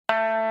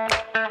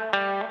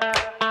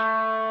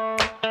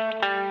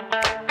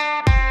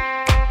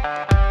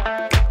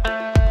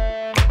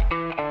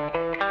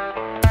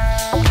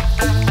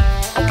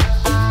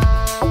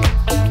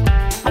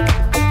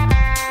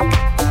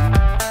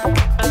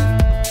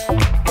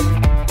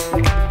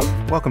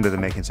Welcome to the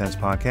Making Sense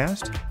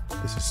podcast.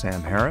 This is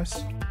Sam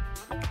Harris.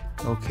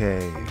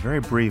 Okay, very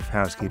brief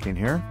housekeeping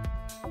here.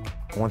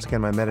 Once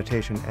again, my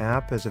meditation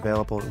app is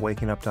available at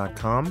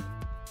wakingup.com.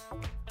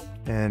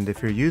 And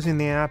if you're using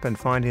the app and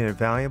finding it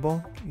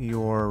valuable,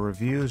 your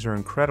reviews are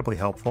incredibly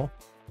helpful.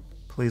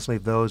 Please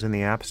leave those in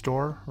the App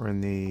Store or in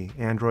the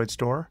Android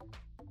store.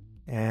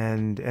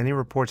 And any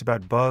reports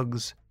about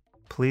bugs,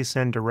 please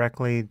send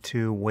directly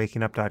to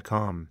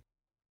wakingup.com.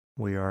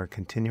 We are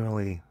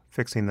continually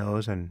fixing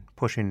those and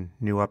pushing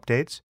new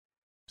updates,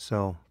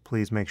 so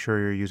please make sure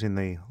you're using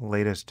the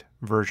latest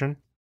version.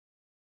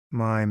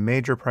 My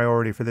major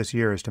priority for this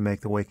year is to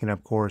make the Waking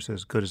Up course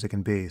as good as it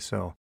can be,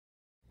 so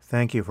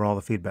thank you for all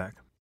the feedback.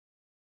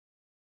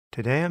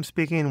 Today I'm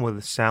speaking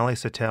with Sally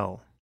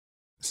Satel.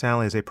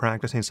 Sally is a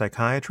practicing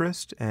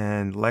psychiatrist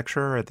and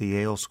lecturer at the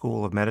Yale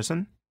School of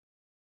Medicine.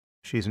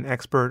 She's an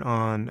expert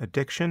on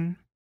addiction,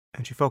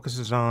 and she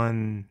focuses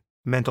on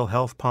mental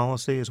health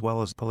policy as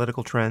well as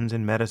political trends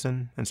in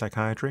medicine and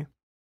psychiatry.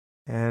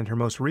 And her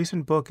most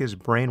recent book is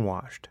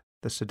Brainwashed,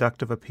 The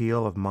Seductive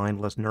Appeal of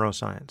Mindless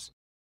Neuroscience,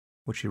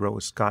 which she wrote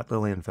with Scott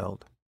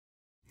Lilienfeld.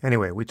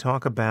 Anyway, we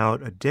talk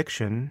about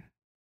addiction.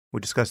 We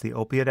discuss the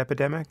opiate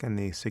epidemic and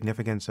the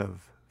significance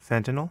of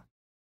fentanyl.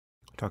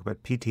 We talk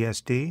about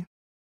PTSD.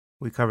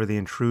 We cover the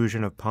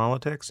intrusion of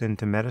politics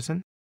into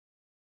medicine.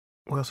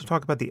 We also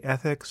talk about the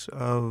ethics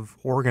of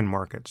organ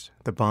markets,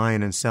 the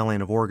buying and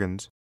selling of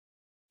organs.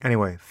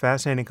 Anyway,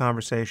 fascinating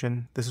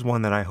conversation. This is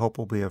one that I hope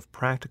will be of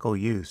practical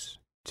use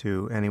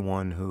to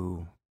anyone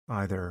who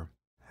either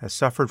has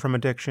suffered from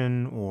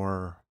addiction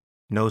or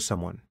knows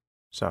someone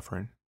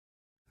suffering.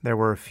 There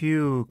were a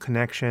few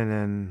connection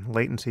and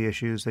latency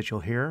issues that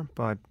you'll hear,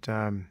 but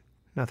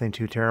nothing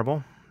too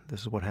terrible. This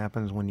is what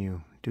happens when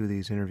you do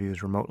these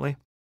interviews remotely.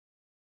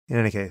 In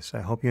any case, I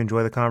hope you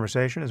enjoy the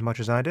conversation as much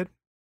as I did.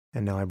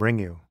 And now I bring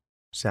you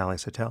Sally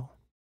Satel.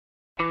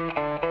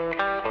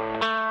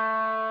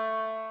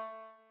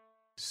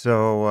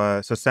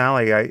 So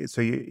Sally,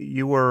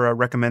 you were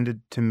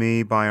recommended to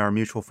me by our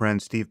mutual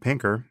friend Steve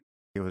Pinker.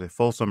 It was a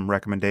fulsome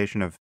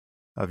recommendation of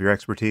your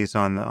expertise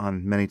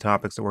on many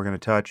topics that we're going to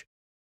touch,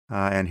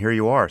 and here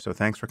you are. So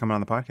thanks for coming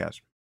on the podcast.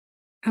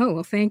 Oh,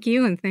 well, thank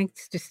you, and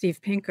thanks to Steve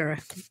Pinker.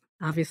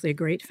 Obviously, a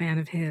great fan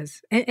of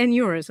his and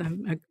yours.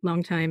 I'm a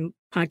longtime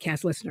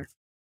podcast listener.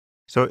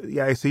 So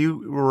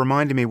you were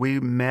reminding me we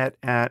met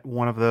at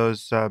one of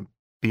those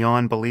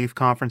Beyond Belief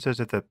conferences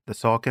at the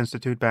Salk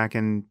Institute back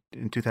in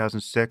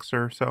 2006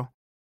 or so?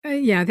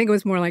 Yeah, I think it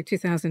was more like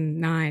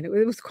 2009.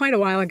 It was quite a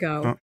while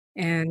ago,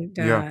 and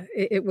Yeah.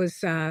 it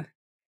was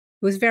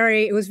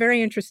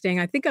very interesting.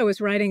 I think I was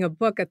writing a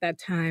book at that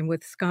time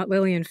with Scott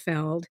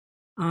Lilienfeld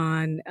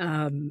on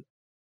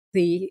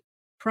the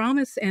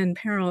promise and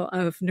peril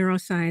of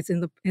neuroscience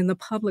in the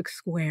public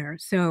square.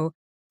 So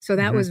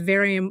that was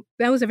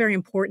that was a very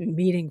important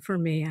meeting for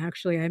me.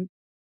 Actually,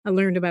 I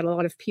learned about a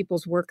lot of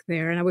people's work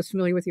there, and I was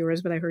familiar with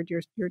yours, but I heard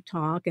your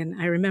talk, and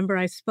I remember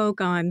I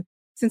spoke on,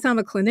 since I'm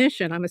a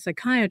clinician, I'm a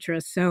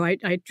psychiatrist, so I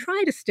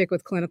try to stick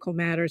with clinical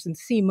matters and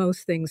see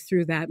most things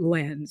through that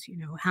lens. You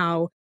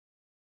know,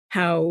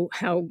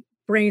 how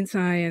brain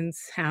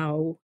science,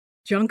 how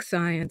junk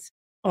science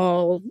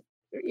all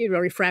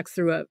refracts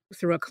through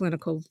a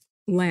clinical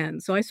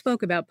lens. So I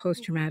spoke about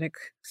post-traumatic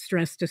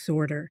stress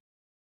disorder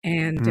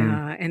and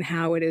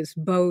how it is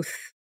both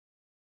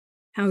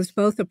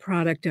a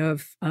product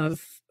of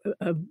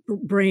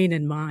brain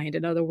and mind.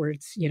 In other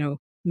words,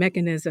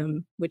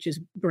 mechanism, which is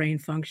brain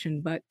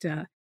function, but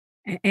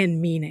and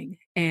meaning.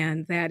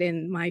 And that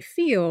in my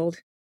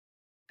field,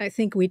 I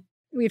think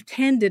we've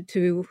tended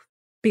to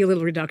be a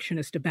little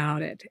reductionist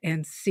about it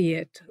and see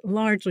it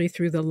largely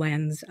through the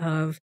lens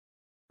of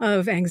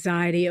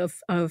anxiety, of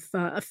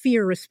a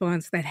fear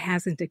response that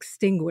hasn't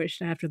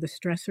extinguished after the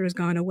stressor has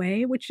gone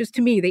away, which is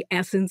to me the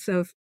essence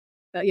of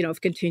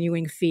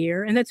continuing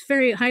fear, and that's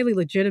very highly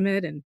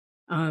legitimate. And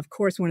of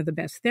course, one of the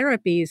best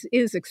therapies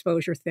is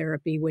exposure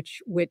therapy,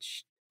 which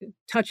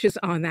touches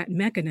on that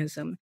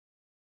mechanism.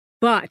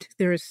 But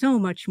there is so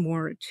much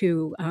more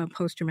to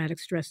post-traumatic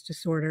stress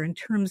disorder in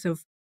terms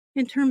of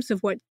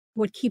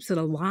what keeps it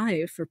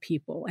alive for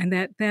people, and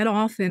that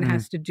often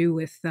has to do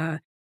with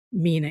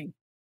meaning.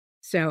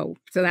 So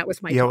that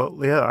was my talk.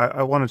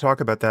 I want to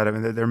talk about that. I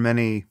mean, there are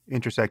many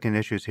intersecting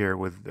issues here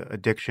with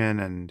addiction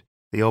and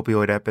the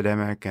opioid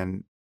epidemic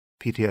and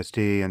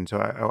PTSD, and so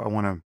I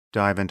want to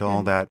dive into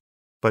all that.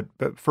 But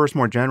first,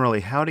 more generally,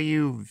 how do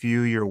you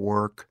view your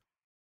work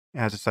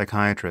as a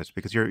psychiatrist?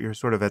 Because you're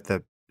sort of at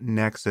the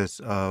nexus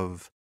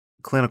of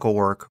clinical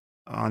work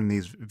on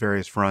these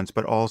various fronts,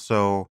 but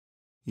also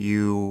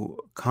you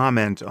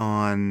comment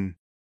on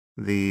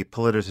the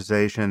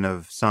politicization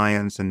of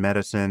science and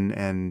medicine,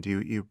 and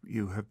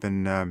you have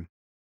been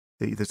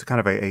there's kind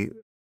of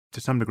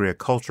to some degree a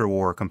culture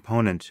war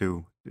component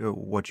to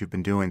what you've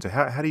been doing. So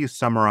how do you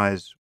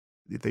summarize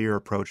your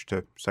approach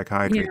to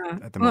psychiatry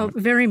at the moment?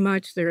 Well, very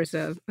much there's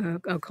a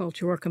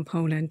culture war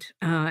component.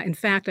 In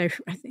fact, I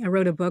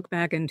wrote a book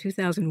back in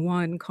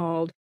 2001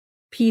 called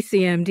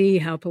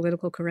PCMD: How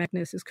Political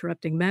Correctness is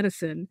Corrupting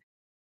Medicine.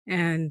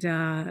 And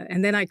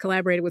then I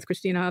collaborated with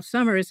Christina Hoff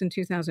Sommers in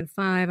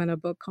 2005 on a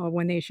book called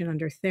One Nation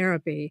Under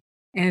Therapy.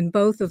 And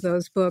both of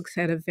those books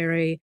had a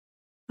very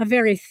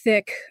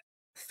thick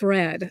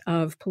thread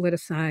of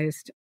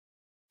politicized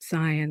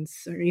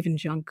science or even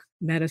junk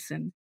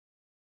medicine.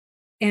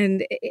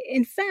 And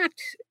in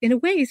fact, in a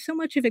way, so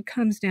much of it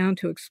comes down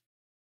to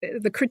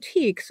the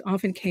critiques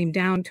often came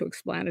down to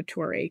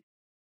explanatory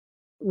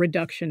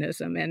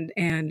reductionism.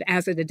 And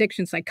as an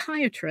addiction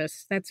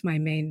psychiatrist, that's my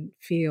main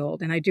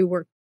field. And I do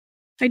work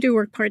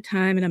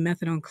part-time in a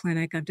methadone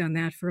clinic. I've done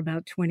that for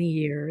about 20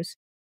 years.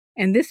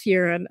 And this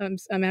year,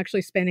 I'm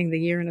actually spending the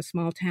year in a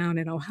small town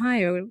in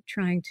Ohio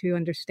trying to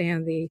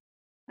understand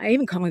I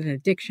even call it an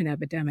addiction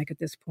epidemic at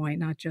this point,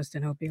 not just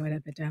an opioid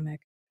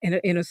epidemic,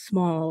 in a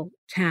small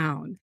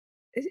town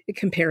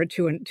compared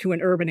to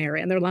an urban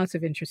area. And there are lots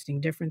of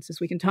interesting differences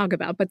we can talk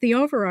about. But the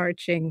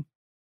overarching,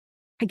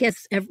 I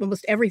guess,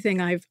 almost everything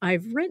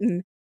I've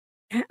written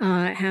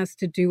has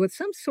to do with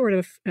some sort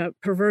of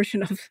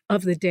perversion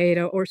of the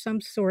data or some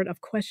sort of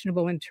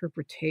questionable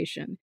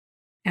interpretation.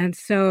 And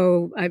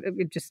so I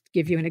would just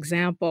give you an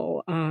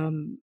example.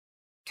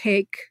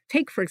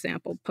 Take for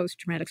example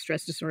post-traumatic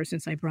stress disorder,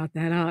 since I brought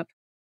that up.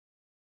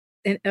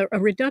 A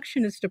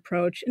reductionist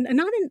approach, and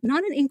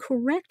not an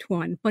incorrect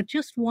one, but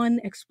just one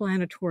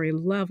explanatory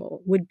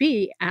level would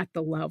be at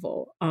the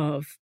level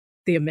of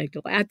the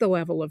amygdala, at the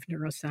level of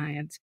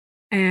neuroscience.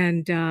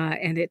 I'm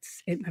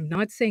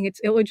not saying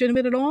it's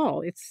illegitimate at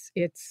all. It's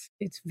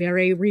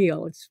very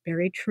real. It's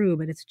very true,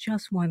 but it's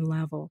just one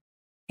level.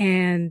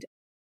 And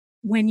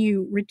when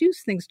you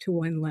reduce things to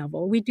one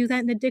level, we do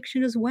that in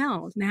addiction as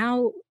well.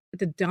 Now,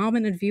 the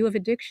dominant view of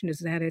addiction is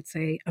that it's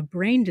a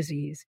brain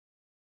disease.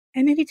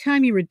 And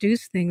anytime you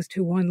reduce things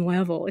to one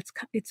level,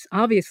 it's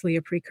obviously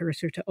a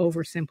precursor to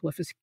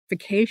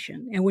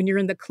oversimplification. And when you're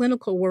in the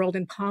clinical world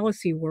and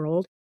policy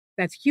world,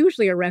 that's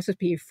usually a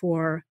recipe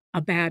for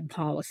a bad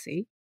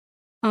policy.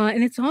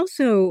 And it's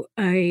also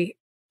a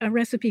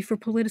recipe for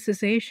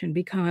politicization,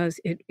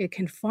 because it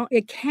can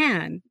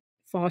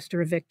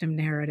foster a victim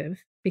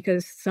narrative,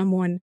 because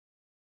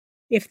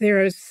if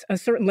there's a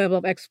certain level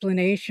of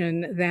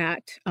explanation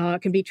that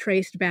can be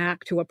traced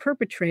back to a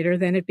perpetrator,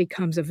 then it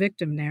becomes a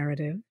victim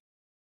narrative.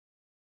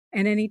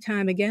 And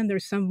anytime, again,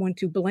 there's someone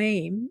to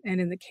blame, and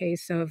in the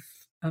case of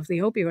the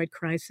opioid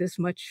crisis,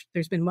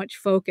 there's been much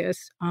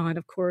focus on,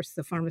 of course,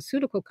 the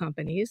pharmaceutical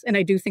companies, and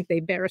I do think they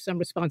bear some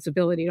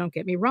responsibility, don't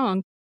get me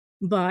wrong,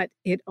 but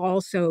it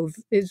also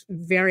is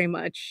very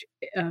much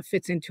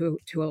fits into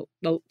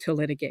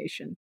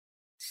litigation. Mhm.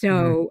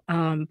 So,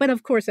 but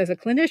of course, as a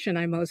clinician,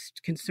 I'm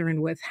most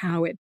concerned with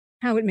how it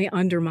may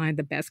undermine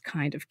the best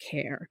kind of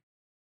care.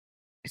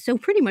 So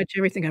pretty much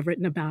everything I've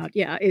written about,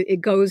 yeah,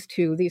 it goes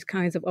to these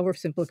kinds of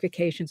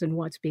oversimplifications and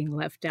what's being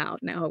left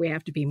out. Now we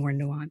have to be more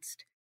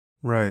nuanced.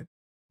 Right.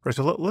 Right.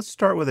 So let's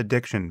start with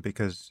addiction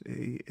because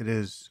it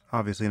is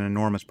obviously an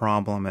enormous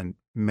problem, and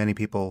many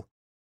people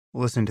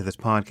listening to this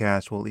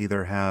podcast will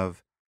either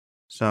have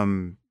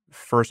some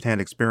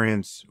firsthand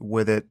experience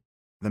with it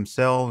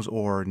themselves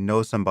or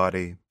know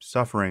somebody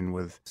suffering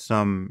with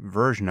some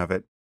version of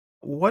it.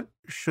 What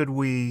should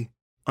we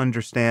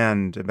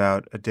understand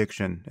about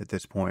addiction at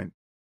this point?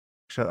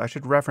 So I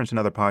should reference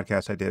another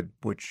podcast I did,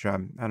 which I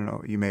don't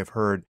know, you may have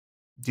heard.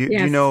 Do you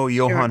Yes, know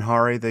sure. Johan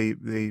Hari,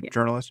 the Yeah.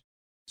 journalist?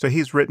 So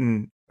he's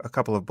written a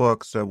couple of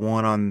books,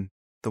 one on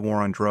the war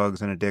on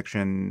drugs and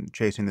addiction,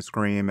 Chasing the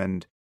Scream,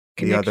 and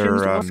the Connections,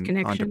 other lost on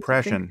connections, I think.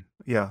 depression.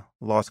 Yeah,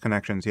 Lost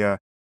Connections. Yeah,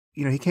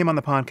 he came on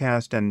the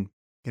podcast, and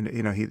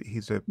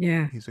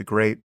Yeah. he's a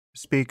great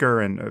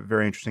speaker and a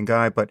very interesting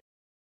guy. But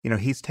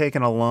he's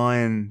taken a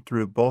line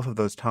through both of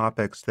those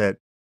topics that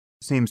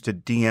seems to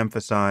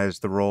de-emphasize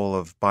the role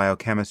of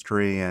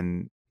biochemistry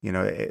and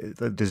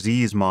the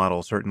disease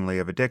model certainly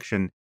of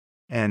addiction,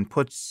 and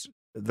puts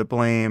the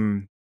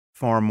blame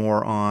far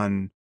more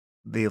on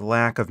the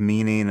lack of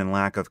meaning and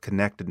lack of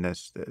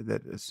connectedness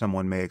that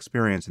someone may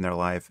experience in their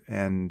life.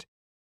 And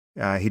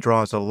he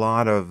draws a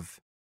lot of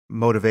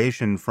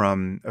motivation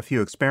from a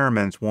few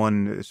experiments.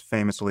 One is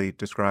famously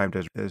described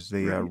as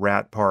the Right.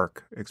 rat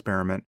park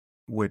experiment,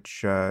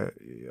 which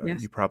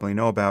Yes. you probably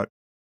know about.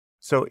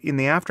 So in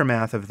the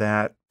aftermath of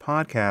that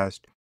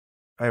podcast,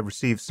 I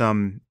received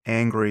some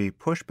angry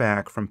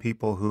pushback from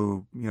people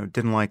who,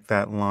 didn't like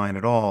that line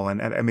at all.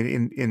 And I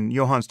mean, in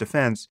Johann's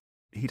defense,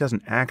 he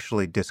doesn't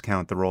actually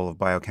discount the role of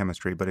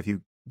biochemistry, but if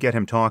you get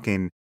him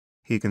talking,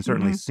 he can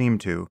certainly Mhm. seem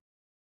to.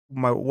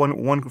 My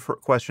one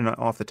question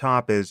off the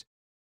top is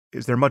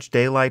there much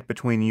daylight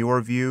between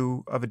your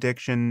view of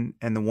addiction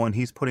and the one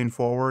he's putting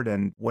forward?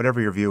 And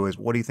whatever your view is,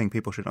 what do you think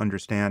people should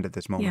understand at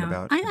this moment Yeah,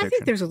 about I think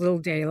addiction? there's a little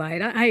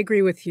daylight. I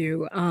agree with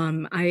you.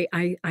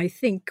 I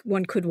think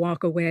one could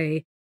walk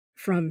away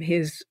from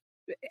his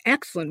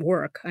excellent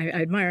work. I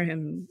admire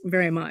him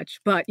very much,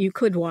 but you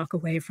could walk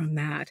away from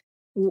that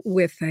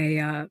with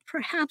a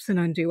perhaps an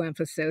undue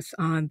emphasis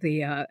on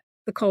the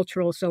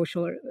cultural,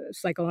 social, or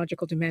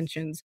psychological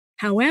dimensions.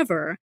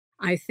 However,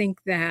 I think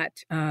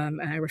that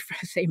and I refer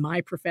say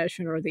my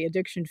profession or the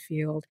addiction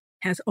field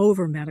has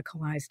over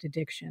medicalized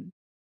addiction.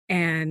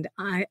 And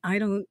I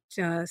don't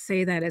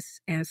say that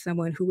as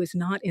someone who is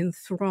not in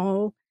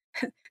thrall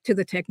to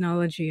the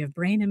technology of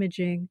brain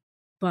imaging,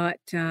 but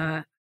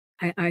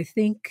I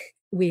think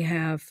we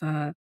have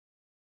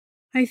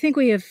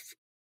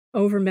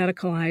over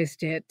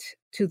medicalized it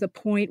to the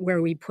point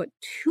where we put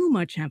too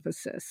much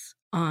emphasis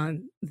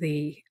on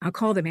I'll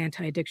call them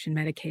anti addiction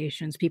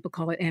medications. People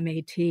call it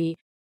MAT,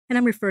 and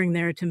I'm referring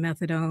there to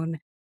methadone,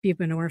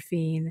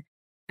 buprenorphine,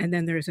 and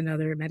then there's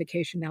another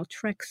medication,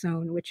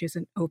 naltrexone, which is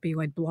an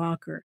opioid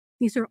blocker.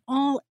 These are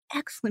all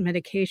excellent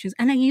medications,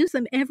 and I use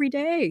them every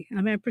day.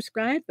 I mean, I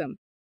prescribe them.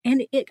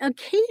 And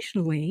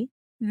occasionally,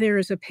 there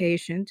is a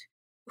patient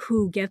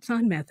who gets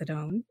on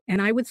methadone,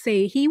 and I would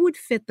say he would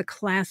fit the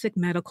classic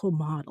medical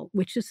model,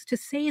 which is to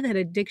say that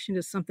addiction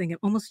is something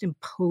almost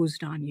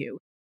imposed on you.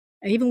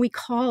 Even we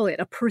call it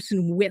a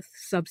person with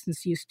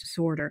substance use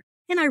disorder.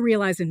 And I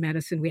realize in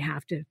medicine we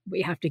have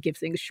to give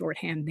things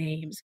shorthand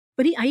names.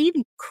 But I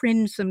even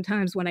cringe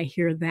sometimes when I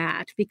hear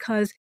that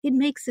because it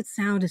makes it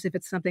sound as if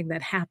it's something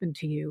that happened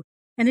to you.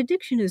 And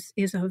addiction is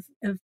a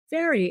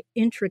very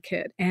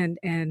intricate and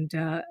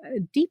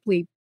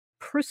deeply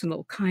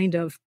personal kind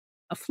of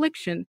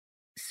affliction.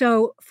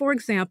 So, for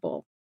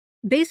example,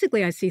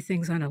 basically, I see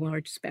things on a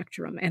large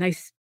spectrum, and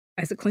as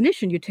a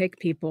clinician, you take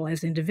people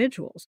as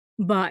individuals.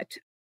 But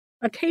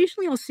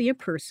occasionally, I'll see a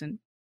person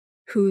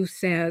who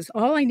says,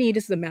 "All I need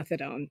is the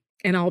methadone,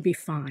 and I'll be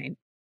fine."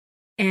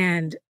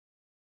 And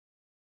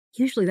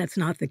usually, that's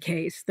not the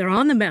case. They're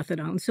on the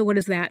methadone. So, what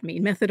does that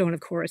mean? Methadone, of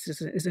course,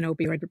 is an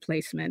opioid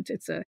replacement.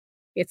 It's a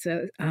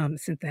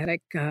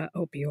synthetic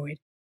opioid.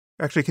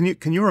 Actually,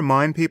 can you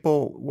remind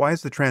people why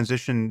is the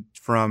transition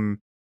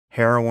from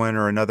heroin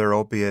or another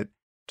opiate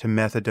to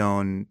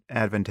methadone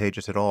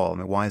advantageous at all? I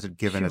mean, why is it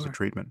given as a Sure.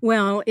 treatment?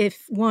 Well,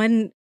 if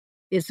one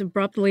is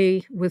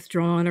abruptly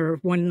withdrawn or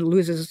one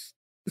loses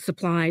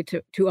supply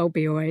to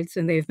opioids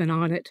and they've been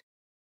on it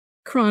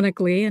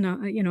chronically and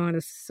on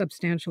a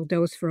substantial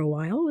dose for a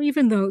while,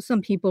 even though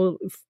some people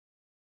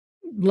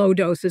low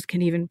doses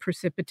can even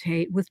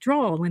precipitate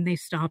withdrawal when they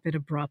stop it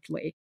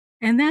abruptly.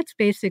 And that's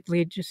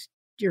basically just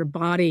your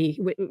body,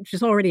 which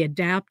is already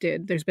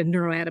adapted. There's been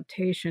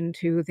neuroadaptation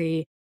to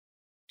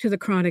the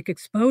chronic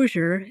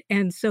exposure,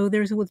 and so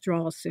there's a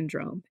withdrawal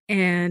syndrome.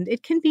 And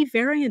it can be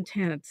very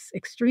intense,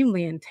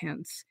 extremely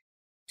intense,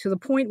 to the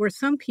point where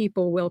some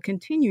people will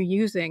continue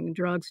using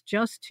drugs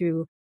just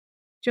to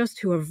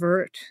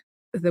avert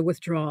the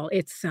withdrawal.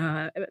 It's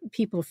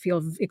people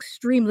feel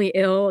extremely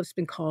ill. It's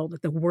been called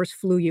the worst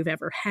flu you've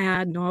ever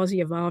had.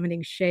 Nausea,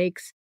 vomiting,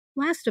 shakes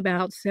last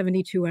about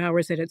 72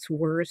 hours at its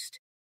worst,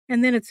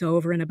 and then it's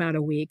over in about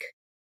a week.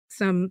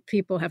 Some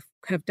people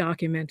have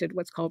documented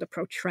what's called a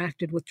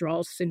protracted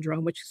withdrawal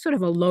syndrome, which is sort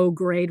of a low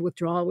grade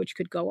withdrawal, which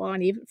could go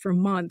on even for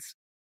months.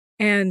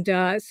 And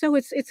so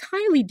it's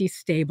highly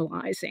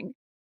destabilizing.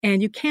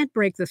 And you can't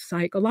break the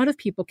cycle. A lot of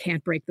people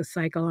can't break the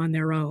cycle on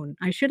their own.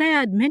 I should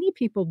add, many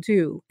people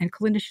do, and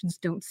clinicians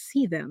don't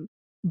see them.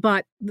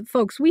 But the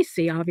folks we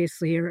see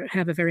obviously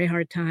have a very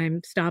hard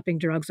time stopping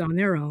drugs on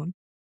their own.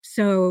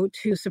 So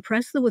to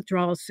suppress the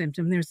withdrawal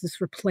symptom, there's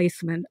this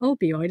replacement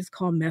opioid. It's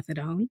called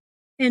methadone.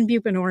 And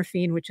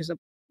buprenorphine, which is a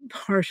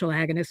partial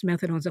agonist,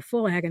 methadone is a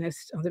full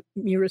agonist of the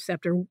mu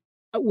receptor,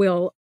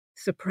 will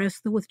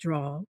suppress the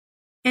withdrawal.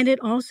 And it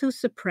also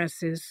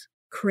suppresses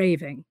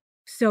craving.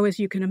 So as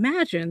you can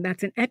imagine,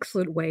 that's an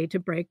excellent way to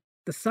break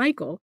the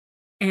cycle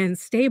and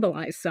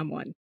stabilize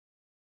someone.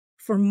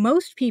 For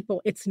most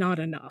people, it's not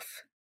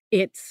enough.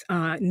 It's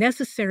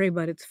necessary,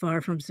 but it's far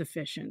from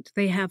sufficient.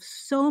 They have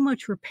so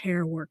much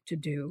repair work to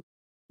do.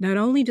 Not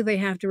only do they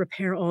have to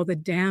repair all the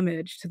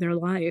damage to their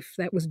life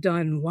that was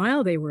done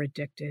while they were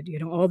addicted,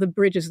 all the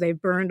bridges they've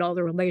burned, all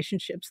the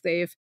relationships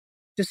they've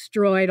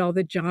destroyed, all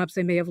the jobs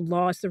they may have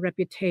lost, the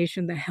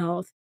reputation, the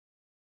health.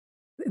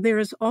 There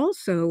is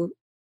also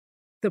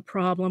the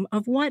problem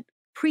of what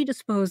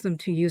predisposed them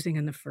to using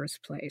in the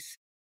first place.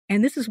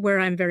 And this is where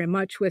I'm very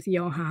much with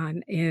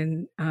Johann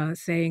in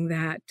saying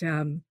that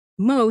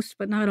most,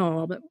 but not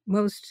all, but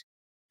most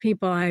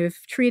people I've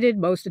treated,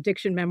 most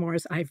addiction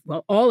memoirs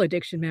all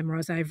addiction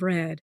memoirs I've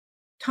read,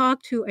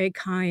 talk to a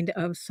kind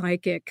of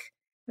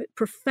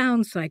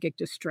profound psychic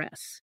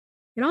distress.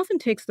 It often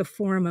takes the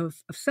form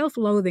of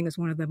self-loathing as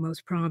one of the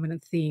most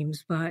prominent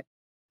themes, but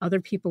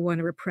other people want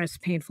to repress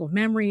painful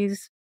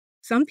memories.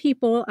 Some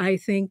people, I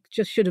think,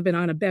 just should have been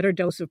on a better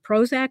dose of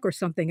Prozac or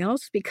something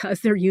else because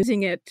they're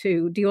using it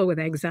to deal with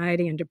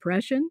anxiety and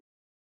depression.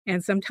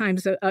 And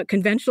sometimes a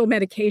conventional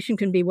medication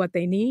can be what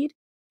they need,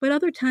 but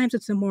other times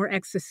it's a more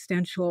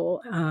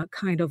existential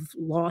kind of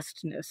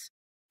lostness.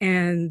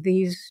 And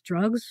these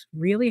drugs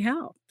really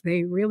help.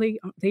 They really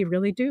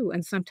do.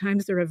 And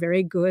sometimes they're a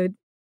very good,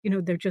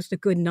 they're just a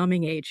good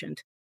numbing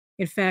agent.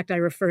 In fact, I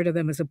refer to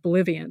them as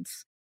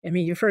obliviants. I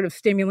mean, you've heard of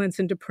stimulants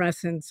and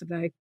depressants, and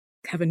I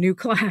have a new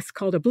class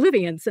called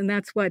obliviants, and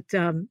that's what,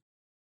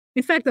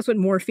 in fact, that's what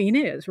morphine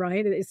is,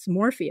 right? It's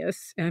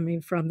Morpheus, I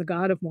mean, from the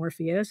god of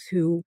Morpheus,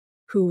 who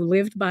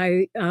lived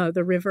by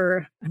the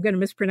river. I'm going to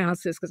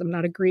mispronounce this because I'm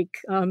not a Greek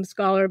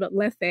scholar, but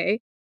Lethe,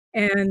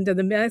 and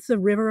that's the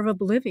river of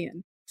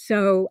oblivion.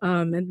 So,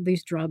 and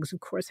these drugs, of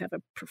course, have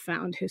a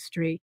profound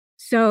history.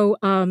 So,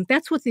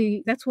 that's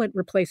what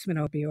replacement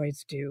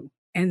opioids do,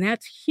 and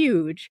that's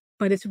huge,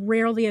 but it's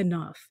rarely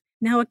enough.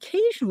 Now,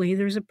 occasionally,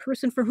 there's a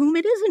person for whom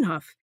it is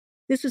enough.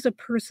 This is a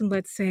person,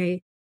 let's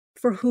say,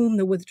 for whom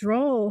the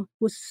withdrawal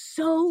was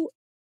so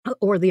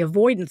or the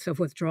avoidance of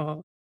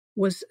withdrawal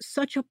was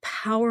such a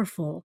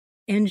powerful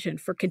engine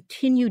for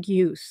continued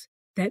use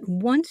that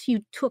once you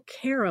took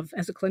care of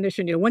as a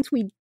clinician, once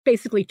we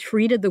basically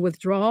treated the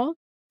withdrawal,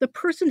 the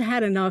person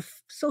had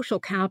enough social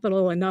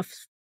capital,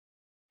 enough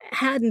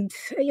hadn't,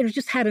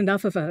 just had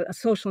enough of a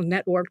social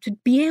network to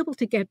be able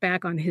to get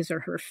back on his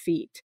or her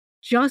feet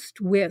just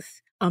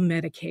with a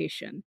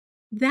medication.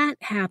 That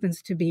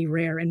happens to be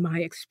rare in my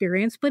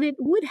experience, but it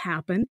would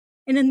happen.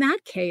 And in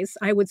that case,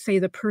 I would say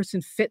the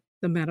person fit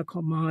the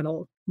medical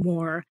model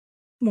more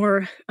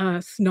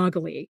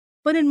snuggly.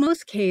 But in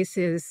most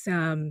cases,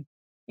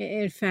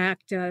 in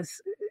fact,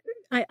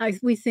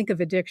 we think of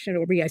addiction,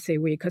 or I say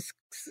we, because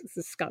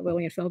Scott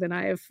Lilienfeld and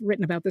I have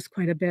written about this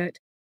quite a bit.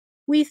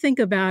 We think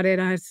about it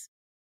as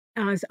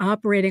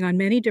operating on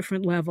many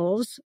different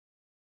levels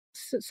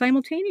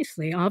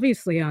simultaneously,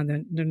 obviously on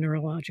the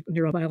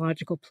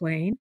neurobiological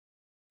plane,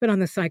 but on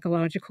the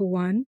psychological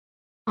one,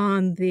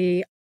 on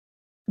the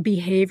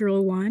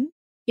behavioral one.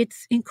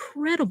 It's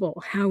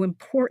incredible how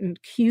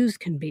important cues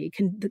can be,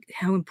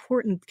 how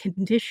important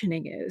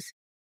conditioning is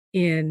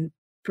in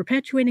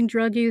perpetuating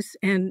drug use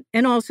and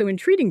also in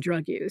treating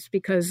drug use,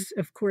 because,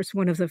 of course,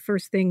 one of the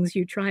first things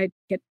you try to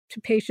get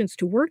to patients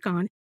to work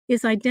on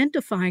is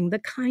identifying the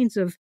kinds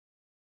of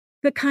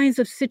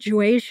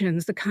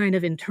situations, the kind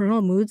of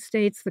internal mood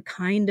states, the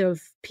kind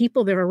of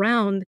people they're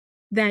around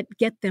that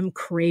get them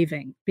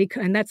craving.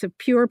 And that's a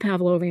pure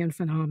Pavlovian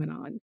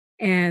phenomenon.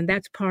 And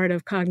that's part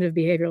of cognitive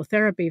behavioral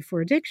therapy for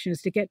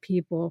addictions, to get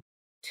people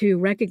to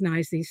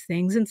recognize these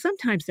things. And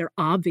sometimes they're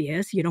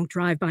obvious. You don't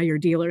drive by your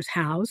dealer's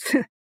house.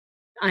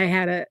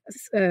 I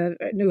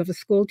knew of a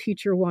school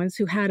teacher once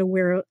who had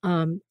to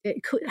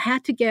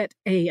had to get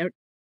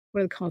what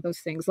do they call those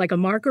things? Like a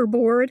marker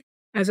board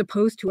as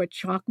opposed to a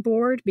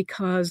chalkboard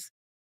because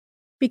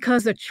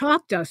the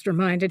chalk dust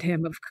reminded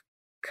him of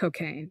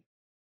cocaine.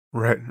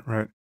 Right,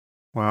 right.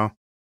 Wow.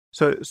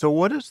 So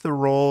what is the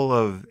role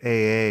of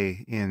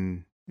AA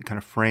in kind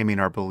of framing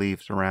our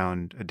beliefs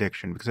around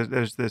addiction? Because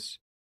there's this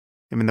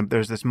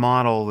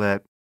model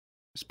that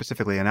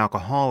specifically an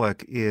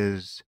alcoholic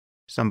is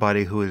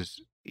somebody who is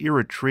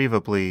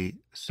irretrievably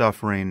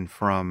suffering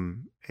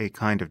from a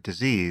kind of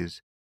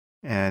disease,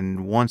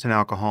 and once an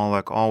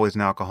alcoholic, always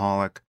an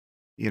alcoholic.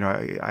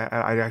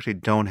 I actually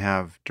don't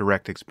have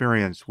direct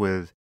experience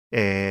with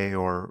AA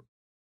or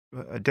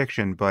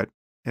addiction, but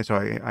and so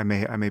I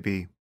may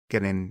be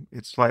getting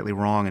it slightly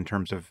wrong in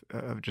terms of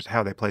just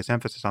how they place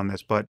emphasis on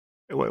this. But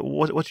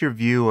what's your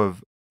view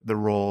of the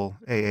role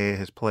AA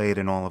has played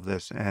in all of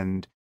this,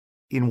 and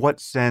in what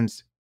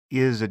sense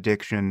is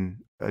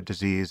addiction a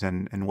disease,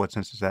 and in what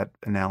sense does that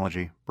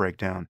analogy break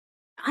down?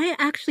 I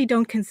actually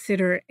don't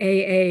consider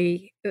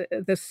AA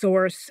the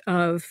source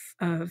of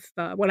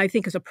what I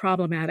think is a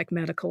problematic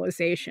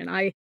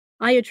medicalization.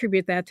 I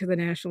attribute that to the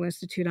National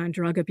Institute on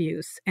Drug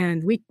Abuse,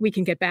 and we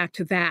can get back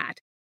to that.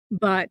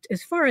 But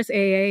as far as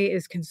AA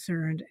is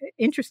concerned,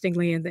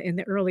 interestingly, in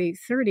the early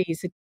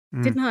 30s, it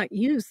did Mm, not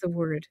use the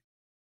word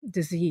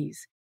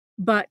disease.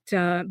 But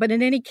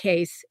in any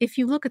case, if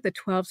you look at the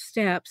 12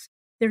 steps,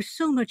 there's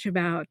so much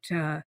about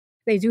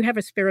they do have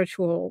a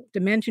spiritual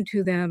dimension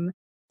to them.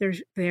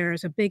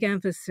 There's a big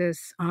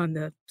emphasis on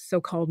the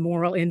so-called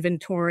moral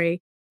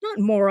inventory, not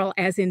moral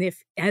as in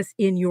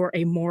you're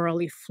a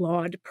morally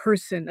flawed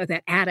person,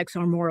 that addicts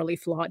are morally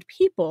flawed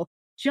people,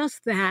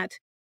 just that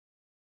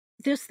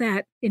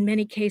in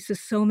many cases,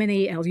 so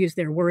many, I'll use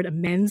their word,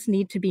 amends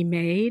need to be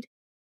made.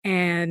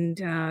 And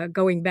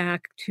going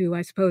back to,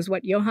 I suppose,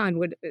 what Johann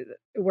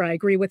where I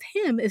agree with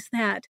him, is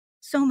that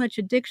so much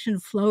addiction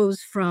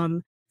flows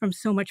from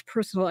so much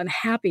personal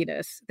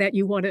unhappiness that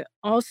you want to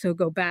also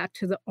go back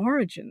to the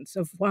origins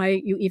of why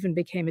you even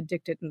became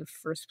addicted in the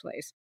first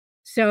place.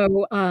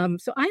 So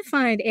I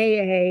find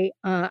AA.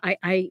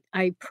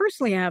 I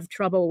personally have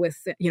trouble with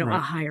a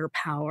right. higher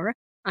power.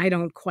 I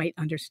don't quite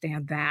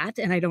understand that,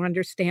 and I don't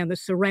understand the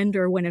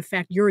surrender when in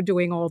fact you're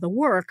doing all the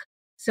work.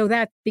 So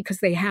that, because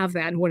they have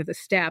that in one of the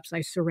steps,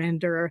 I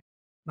surrender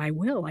my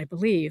will, I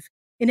believe.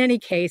 In any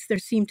case, there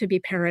seem to be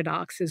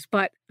paradoxes,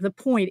 but the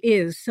point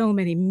is so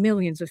many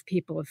millions of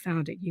people have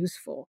found it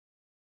useful.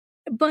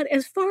 But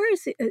as far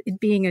as it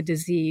being a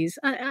disease,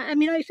 I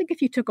mean, I think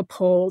if you took a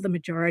poll, the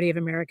majority of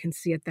Americans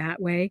see it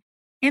that way.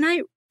 And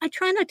I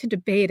try not to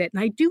debate it.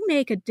 And I do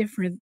make a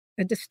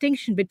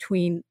distinction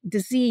between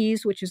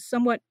disease, which is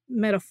somewhat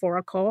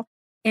metaphorical,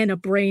 and a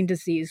brain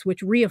disease,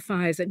 which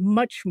reifies it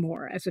much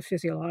more as a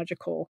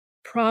physiological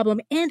problem,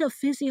 and a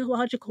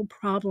physiological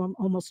problem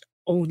almost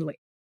only.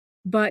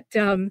 But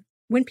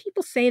when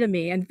people say to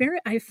me,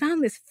 I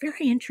found this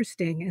very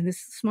interesting in this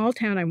small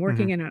town I'm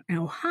working Hmm. in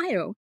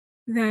Ohio,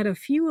 that a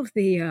few of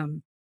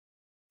the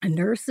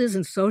nurses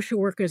and social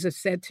workers have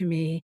said to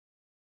me,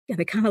 yeah,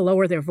 they kind of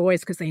lower their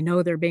voice because they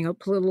know they're being a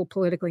little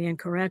politically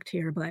incorrect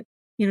here. But,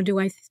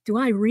 do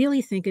I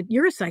really think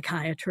you're a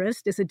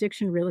psychiatrist? Is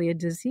addiction really a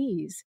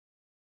disease?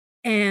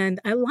 And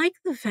I like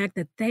the fact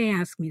that they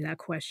asked me that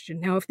question.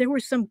 Now, if there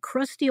was some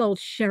crusty old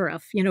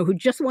sheriff, who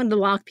just wanted to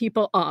lock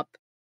people up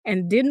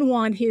and didn't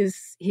want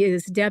his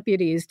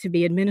deputies to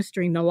be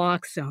administering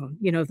naloxone,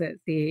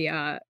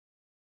 the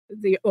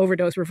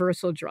overdose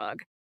reversal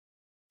drug,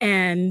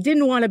 and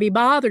didn't want to be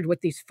bothered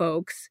with these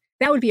folks,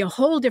 that would be a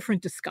whole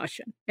different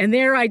discussion. And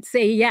there I'd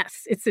say,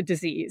 yes, it's a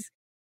disease.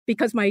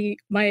 Because my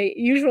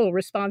usual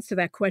response to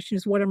that question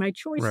is, what are my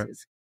choices? Right.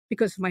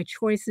 Because if my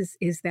choices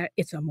is that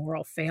it's a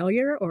moral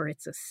failure or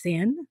it's a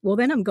sin, well,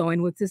 then I'm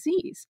going with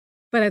disease.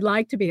 But I'd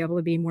like to be able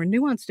to be more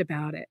nuanced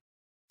about it.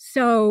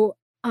 So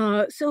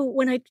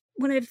when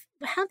I've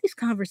had these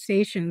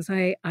conversations,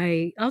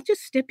 I'll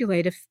just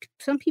stipulate if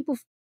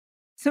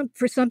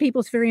for some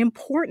people, it's very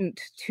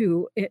important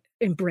to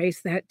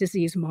embrace that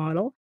disease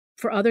model.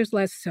 For others,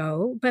 less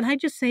so. But I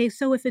just say,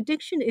 so if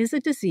addiction is a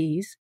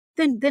disease,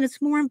 then it's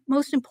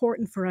most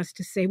important for us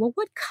to say, well,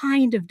 what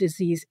kind of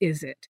disease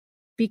is it?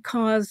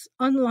 Because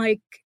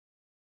unlike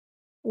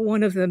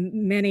one of the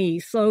many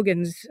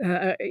slogans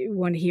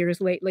one hears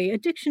lately,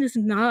 addiction is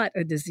not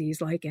a disease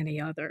like any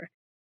other.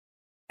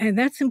 And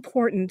that's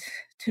important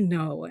to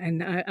know,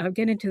 and I'll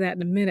get into that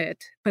in a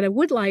minute. But I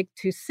would like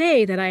to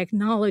say that I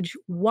acknowledge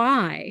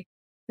why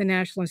the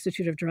National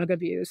Institute of Drug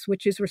Abuse,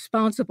 which is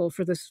responsible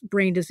for this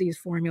brain disease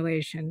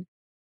formulation,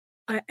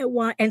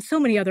 and so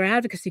many other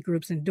advocacy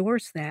groups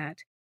endorse that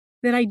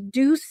I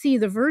do see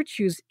the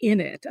virtues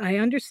in it. I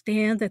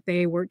understand that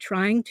they were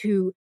trying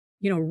to,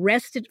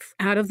 wrest it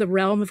out of the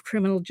realm of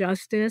criminal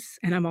justice,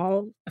 and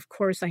of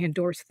course, I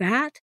endorse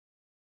that.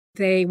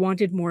 They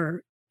wanted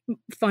more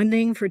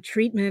funding for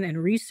treatment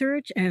and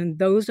research, and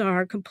those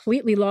are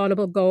completely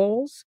laudable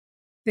goals.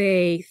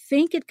 They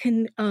think it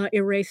can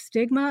erase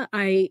stigma.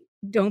 I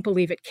don't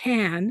believe it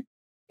can.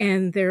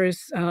 And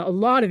there's a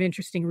lot of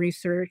interesting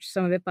research,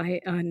 some of it by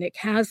Nick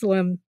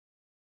Haslam,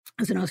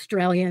 who's an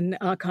Australian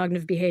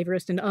cognitive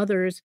behaviorist, and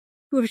others,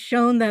 who have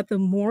shown that the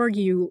more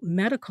you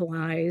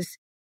medicalize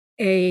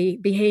a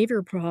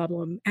behavior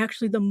problem,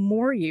 actually the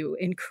more you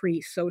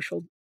increase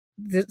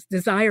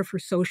desire for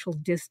social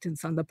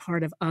distance on the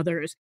part of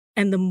others,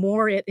 and the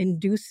more it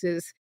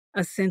induces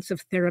a sense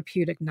of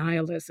therapeutic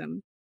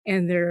nihilism.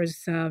 And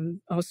there's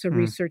also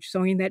research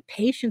showing that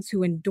patients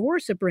who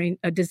endorse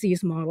a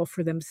disease model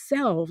for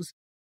themselves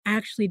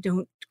actually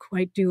don't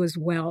quite do as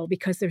well,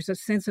 because there's a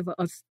sense of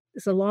there's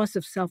a loss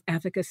of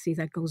self-efficacy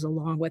that goes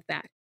along with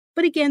that.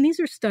 But again, these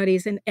are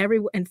studies, and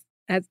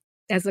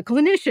as a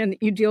clinician,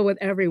 you deal with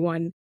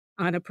everyone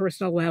on a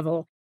personal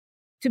level.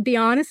 To be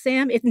honest,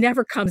 Sam, it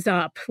never comes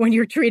up when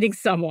you're treating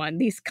someone.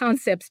 These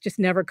concepts just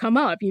never come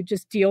up. You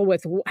just deal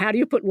with how do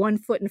you put one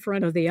foot in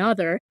front of the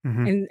other,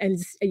 and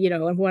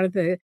what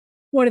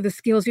are the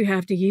skills you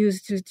have to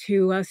use to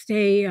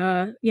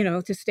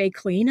stay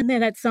clean. And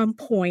then at some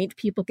point,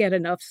 people get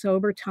enough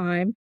sober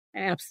time,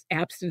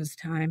 abstinence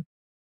time,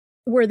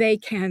 where they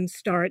can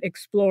start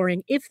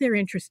exploring, if they're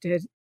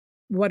interested,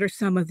 what are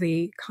some of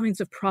the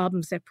kinds of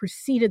problems that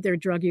preceded their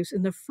drug use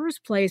in the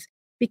first place,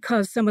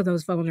 because some of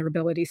those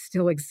vulnerabilities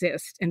still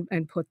exist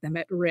and put them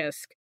at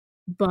risk.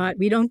 But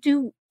we don't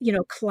do,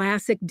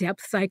 classic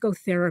depth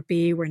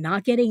psychotherapy. We're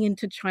not getting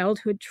into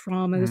childhood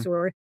traumas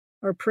or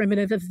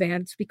primitive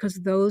events,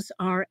 because those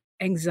are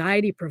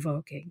anxiety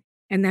provoking.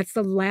 And that's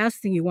the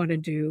last thing you want to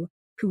do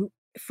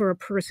for a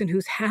person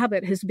whose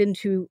habit has been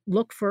to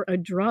look for a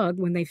drug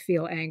when they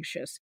feel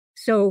anxious.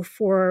 So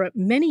for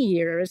many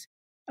years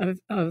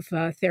of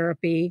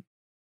therapy,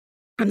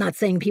 I'm not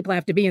saying people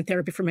have to be in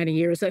therapy for many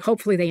years.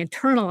 Hopefully they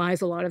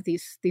internalize a lot of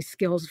these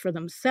skills for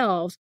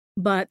themselves.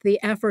 But the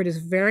effort is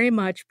very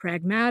much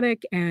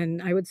pragmatic,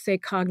 and I would say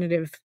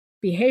cognitive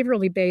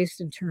behaviorally based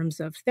in terms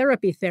of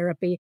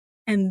therapy,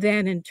 and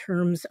then in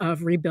terms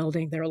of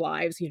rebuilding their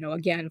lives,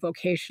 again,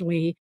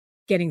 vocationally,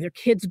 getting their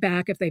kids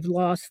back if they've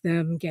lost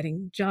them,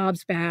 getting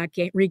jobs back,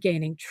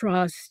 regaining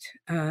trust,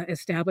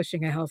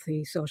 establishing a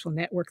healthy social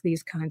network,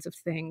 these kinds of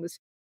things.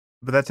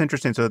 But that's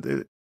interesting. So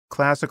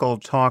classical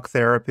talk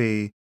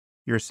therapy,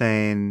 you're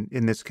saying,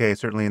 in this case,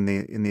 certainly in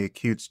the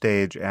acute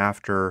stage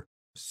after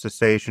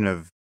cessation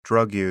of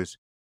drug use,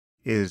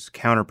 is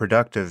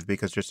counterproductive,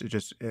 because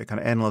just kind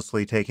of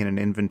endlessly taking an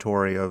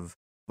inventory of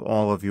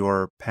all of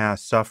your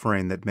past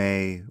suffering that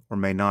may or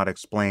may not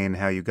explain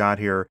how you got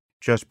here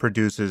just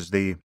produces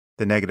the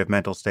negative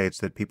mental states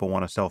that people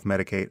want to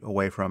self-medicate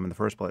away from in the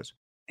first place.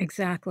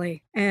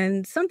 Exactly.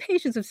 And some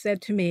patients have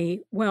said to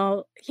me,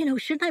 well,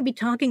 shouldn't I be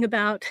talking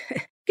about,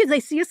 because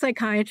they see a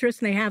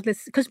psychiatrist and they have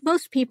this, because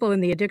most people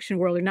in the addiction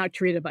world are not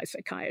treated by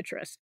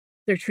psychiatrists.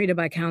 They're treated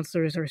by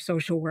counselors or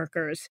social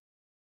workers.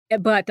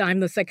 But I'm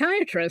the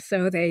psychiatrist,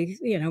 so they,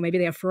 maybe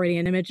they have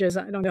Freudian images,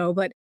 I don't know,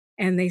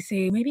 and they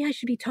say, maybe I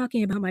should be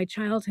talking about my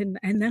childhood.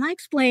 And then I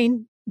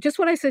explain just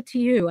what I said to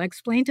you. I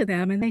explain to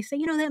them, and they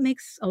say, that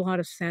makes a lot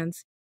of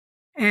sense.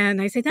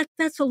 And I say,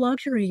 that's a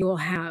luxury you'll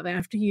have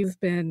after you've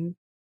been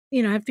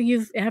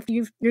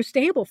you're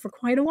stable for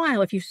quite a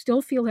while, if you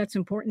still feel that's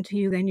important to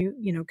you, then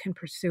can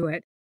pursue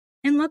it.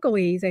 And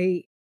luckily,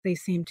 they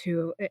seem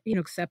to,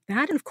 accept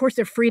that, and of course,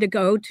 they're free to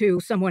go to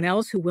someone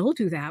else who will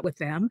do that with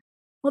them.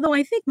 Although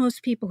I think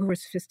most people who are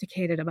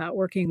sophisticated about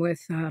working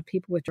with,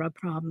 people with drug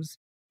problems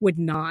would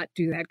not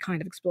do that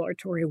kind of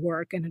exploratory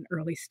work in an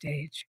early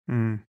stage.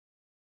 Mm.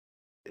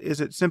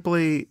 Is it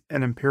simply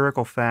an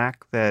empirical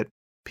fact that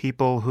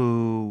people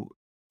who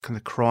kind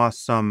of cross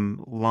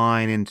some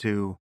line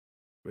into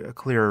a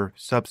clear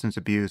substance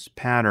abuse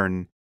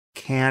pattern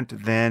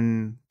can't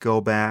then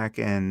go back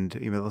and,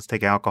 let's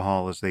take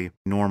alcohol as the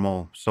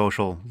normal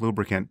social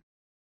lubricant.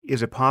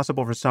 Is it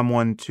possible for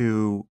someone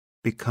to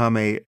become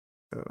a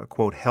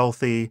quote,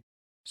 healthy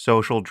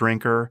social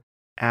drinker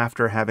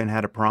after having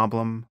had a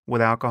problem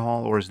with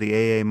alcohol? Or is the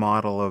AA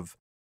model of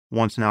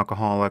once an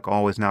alcoholic,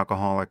 always an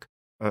alcoholic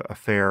a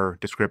fair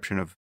description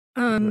of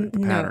the No,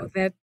 pattern?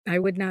 that I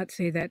would not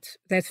say that's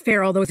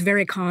fair, although it's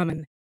very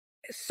common.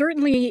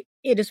 Certainly,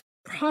 it is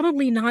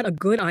probably not a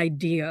good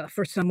idea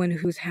for someone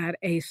who's had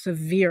a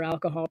severe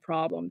alcohol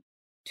problem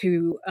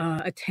to,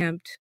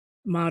 attempt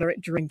moderate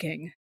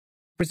drinking.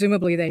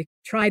 Presumably, they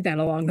tried that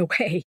along the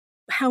way.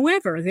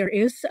 However, there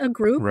is a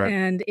group, Right.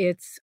 and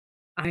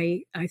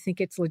I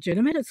think it's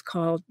legitimate. It's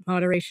called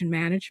Moderation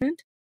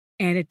Management,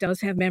 and it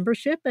does have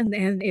membership, and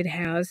it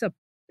has a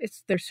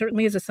it's there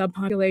certainly is a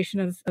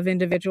subpopulation of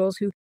individuals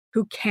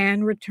who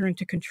can return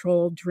to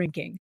controlled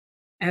drinking.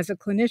 As a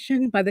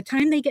clinician, by the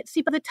time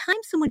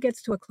someone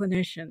gets to a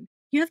clinician,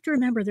 you have to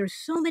remember there's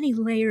so many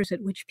layers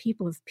at which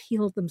people have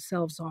peeled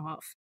themselves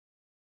off.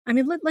 I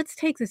mean, let's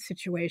take this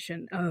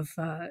situation of,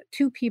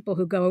 two people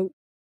who go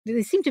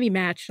they seem to be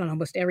matched on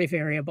almost every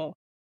variable,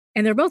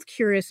 and they're both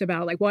curious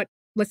about, like, what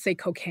let's say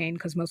cocaine,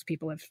 because most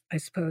people have, I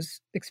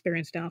suppose,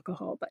 experienced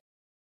alcohol, but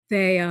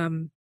they,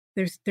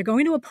 they're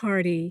going to a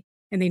party,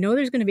 and they know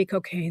there's gonna be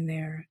cocaine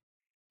there,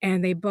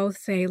 and they both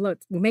say, "Look,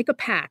 we'll make a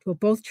pact. We'll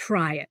both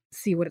try it,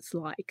 see what it's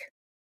like."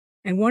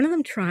 And one of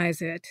them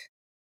tries it,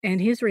 and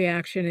his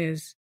reaction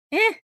is,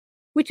 "Eh,"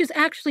 which is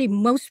actually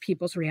most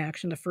people's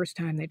reaction the first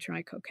time they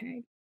try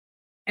cocaine.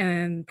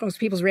 And most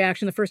people's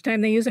reaction the first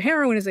time they use a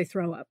heroin is they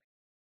throw up.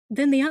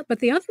 But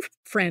the other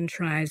friend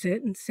tries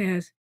it and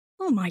says,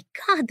 "Oh my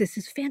god, this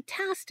is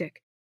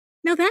fantastic."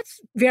 Now that's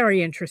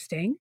very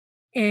interesting,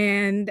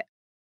 and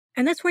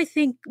that's where I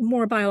think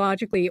more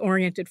biologically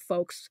oriented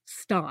folks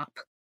stop.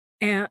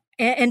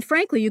 And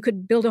frankly, you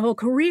could build a whole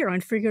career on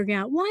figuring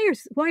out why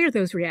are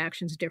those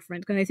reactions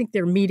different, and I think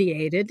they're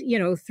mediated,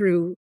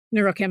 through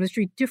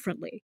neurochemistry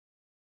differently.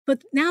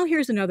 But now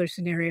here's another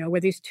scenario where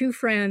these two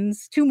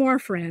more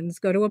friends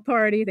go to a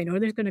party, they know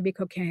there's gonna be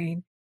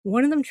cocaine.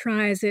 One of them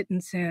tries it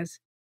and says,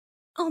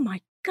 "Oh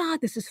my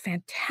god, this is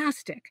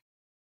fantastic.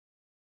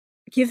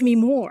 Give me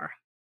more."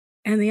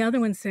 And the other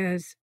one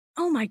says,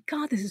 "Oh my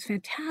god, this is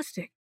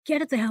fantastic.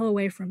 Get it the hell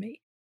away from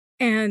me."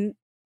 And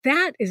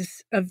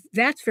that's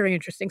very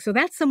interesting. So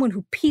that's someone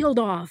who peeled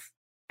off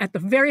at the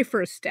very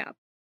first step.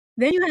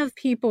 Then you have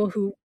people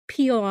who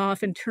peel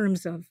off in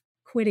terms of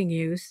quitting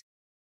use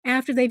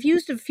after they've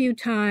used a few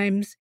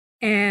times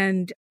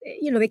and,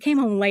 they came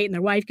home late and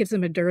their wife gives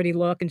them a dirty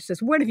look and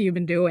says, "What have you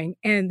been doing?"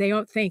 And they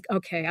don't think,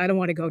 "Okay, I don't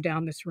wanna go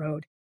down this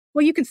road."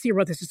 Well, you can see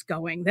where this is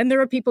going. Then there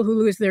are people who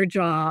lose their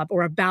job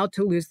or about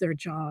to lose their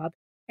job,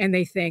 and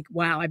they think,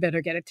 "Wow, I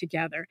better get it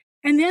together."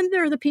 And then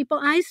there are the people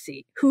I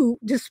see who,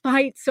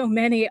 despite so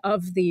many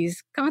of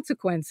these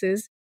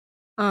consequences,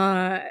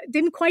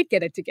 didn't quite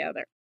get it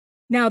together.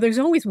 Now, there's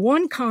always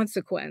one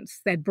consequence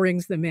that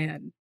brings them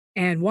in,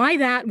 and why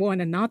that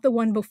one and not the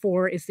one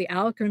before is the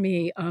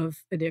alchemy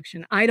of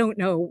addiction. I don't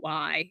know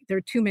why. There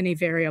are too many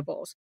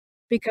variables.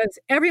 Because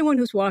everyone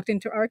who's walked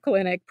into our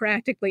clinic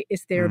practically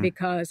is there Mm.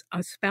 because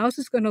a spouse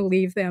is gonna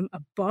leave them,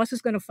 a boss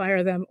is gonna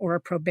fire them, or a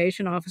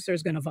probation officer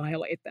is gonna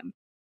violate them.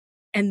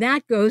 And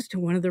that goes to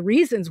one of the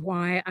reasons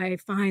why I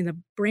find the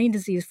brain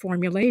disease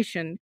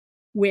formulation,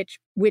 which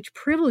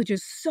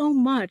privileges so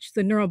much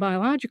the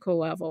neurobiological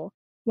level,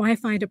 why I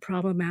find it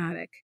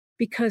problematic.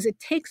 Because it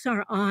takes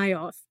our eye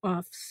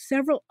off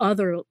several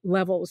other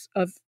levels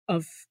of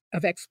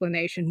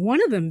explanation.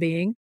 One of them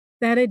being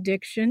that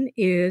addiction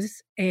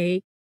is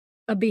a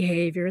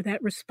behavior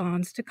that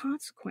responds to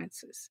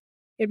consequences.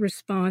 It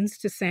responds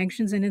to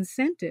sanctions and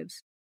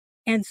incentives.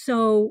 And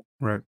so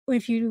Right.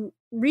 if you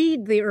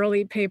read the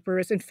early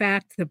papers, in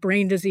fact, the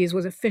brain disease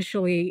was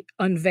officially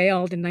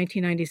unveiled in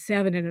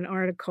 1997 in an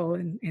article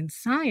in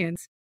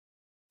Science.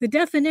 The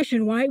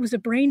definition why it was a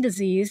brain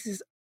disease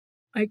is,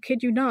 I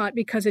kid you not,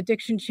 because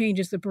addiction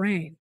changes the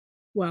brain.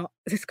 Well,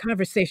 this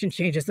conversation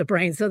changes the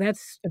brain, so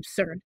that's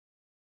absurd.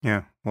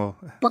 Yeah. Well,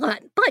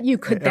 But you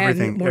could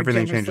then more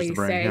everything changes the generously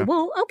brain. say, Yeah.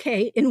 "Well,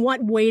 okay, in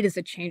what way does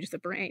it change the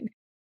brain?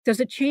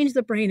 Does it change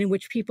the brain in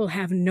which people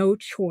have no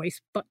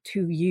choice but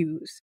to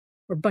use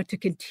or but to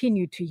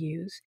continue to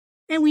use?"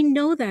 And we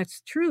know that's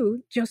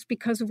true just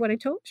because of what I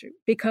told you,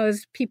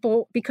 because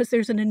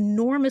there's an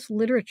enormous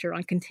literature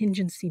on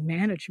contingency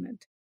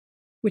management,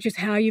 which is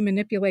how you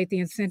manipulate the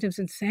incentives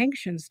and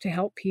sanctions to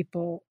help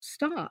people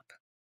stop.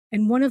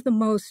 And one of the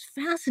most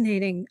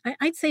fascinating,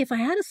 I'd say if I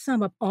had to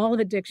sum up all of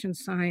addiction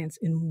science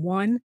in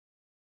one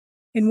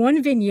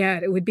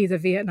vignette, it would be the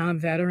Vietnam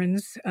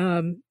veterans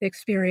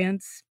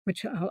experience,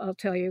 which I'll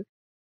tell you.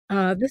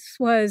 This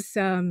was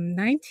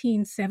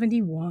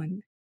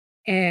 1971,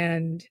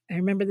 and I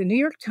remember the New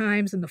York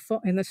Times in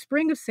the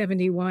spring of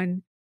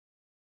 '71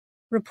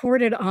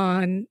 reported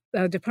on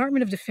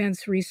Department of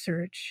Defense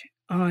research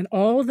on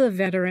all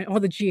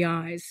the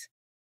GIs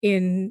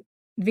in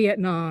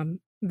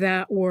Vietnam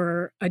that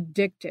were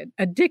addicted,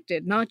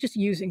 not just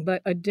using,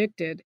 but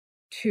addicted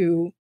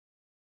to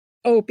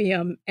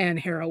opium and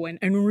heroin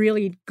and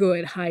really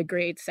good high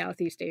grade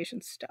Southeast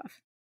Asian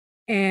stuff.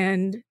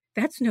 And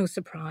that's no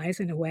surprise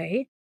in a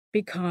way,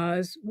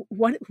 because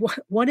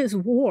what is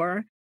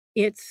war?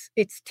 It's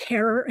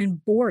terror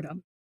and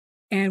boredom.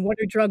 And what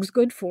are drugs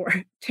good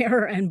for?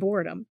 Terror and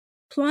boredom.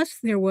 Plus,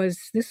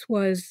 this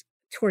was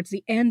towards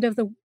the end of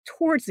the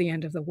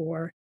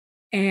war,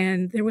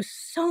 and there was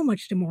so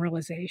much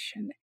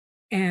demoralization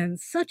and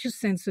such a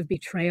sense of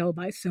betrayal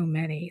by so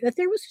many that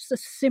there was just a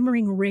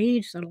simmering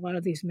rage that a lot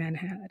of these men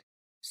had.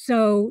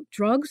 So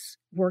drugs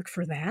worked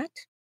for that.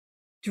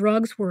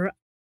 Drugs were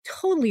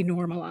totally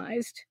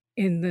normalized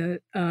in the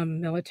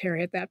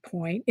military at that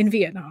point in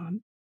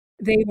Vietnam.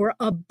 They were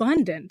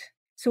abundant.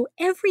 So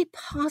every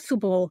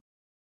possible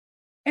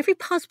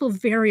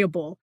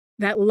variable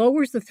that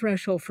lowers the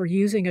threshold for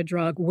using a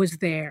drug was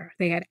there.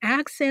 They had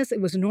access,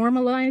 it was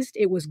normalized,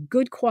 it was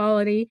good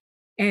quality,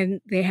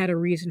 and they had a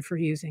reason for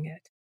using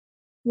it.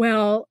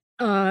 Well,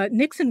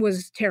 Nixon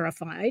was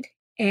terrified,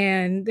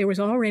 and there was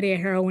already a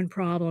heroin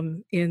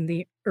problem in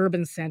the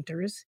urban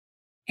centers,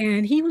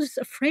 and he was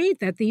afraid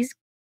that these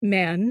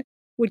men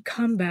would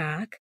come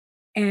back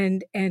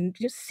and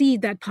just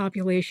seed that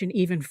population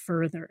even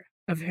further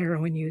of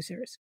heroin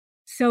users.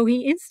 So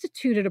he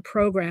instituted a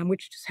program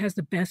which just has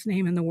the best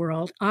name in the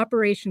world,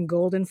 Operation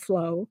Golden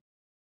Flow.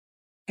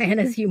 And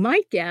as you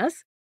might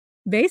guess,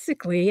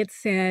 basically it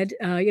said,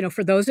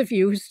 for those of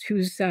you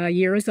whose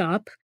year is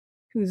up,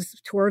 whose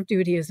tour of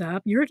duty is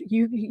up,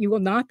 you will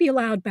not be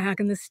allowed back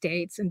in the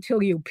States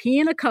until you pee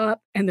in a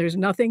cup and there's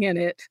nothing in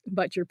it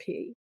but your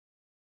pee.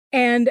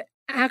 And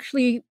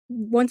actually,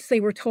 once they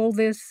were told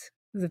this,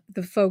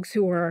 the folks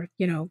who were,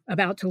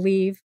 about to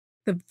leave,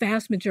 the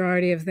vast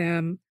majority of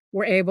them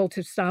were able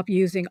to stop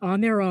using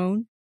on their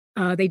own.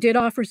 They did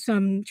offer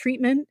some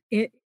treatment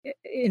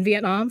in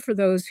Vietnam for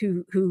those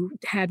who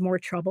had more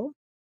trouble,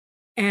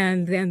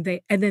 and then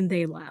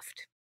they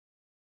left.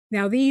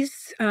 Now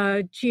these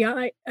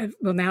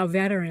now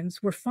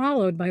veterans were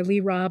followed by Lee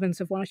Robbins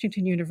of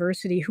Washington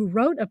University, who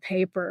wrote a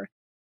paper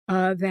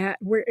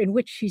in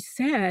which she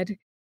said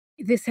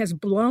this has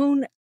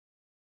blown.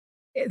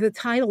 The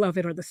title of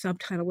it, or the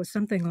subtitle, was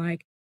something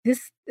like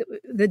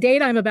the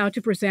data I'm about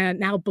to present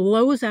now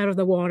blows out of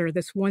the water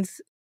this once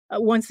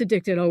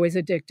addicted, always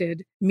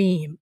addicted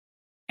meme.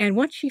 And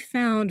what she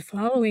found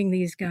following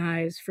these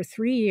guys for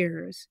 3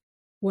 years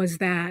was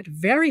that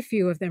very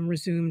few of them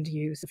resumed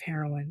use of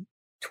heroin,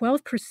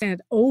 12%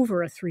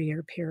 over a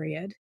 3-year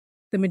period.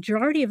 The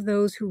majority of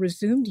those who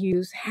resumed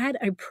use had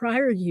a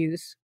prior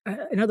use,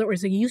 in other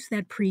words, a use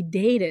that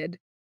predated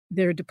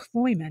their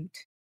deployment.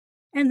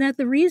 And that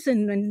the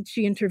reason, and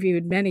she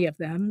interviewed many of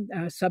them,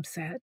 a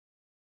subset,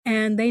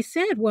 and they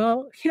said,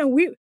 well,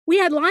 we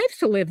had lives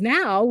to live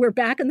now. We're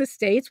back in the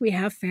States. We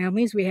have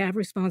families. We have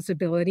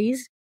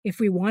responsibilities. If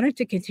we wanted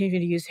to continue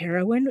to use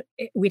heroin,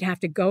 we'd have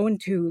to go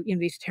into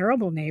these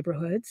terrible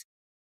neighborhoods.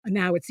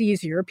 Now it's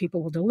easier.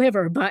 People will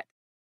deliver. But,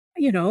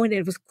 and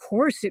it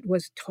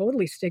was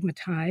totally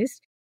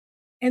stigmatized.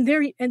 And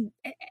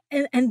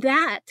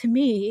that, to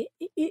me,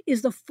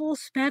 is the full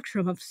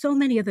spectrum of so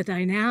many of the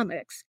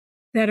dynamics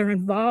that are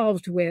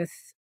involved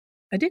with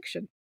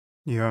addiction.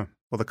 Yeah.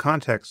 Well, the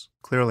context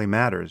clearly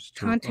matters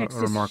to Context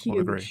a remarkable is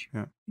degree. huge.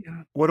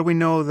 Yeah. What do we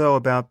know, though,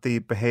 about the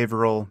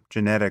behavioral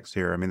genetics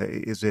here? I mean,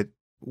 is it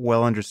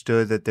well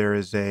understood that there are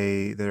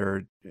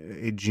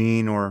a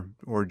gene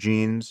or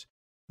genes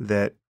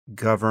that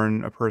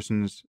govern a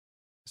person's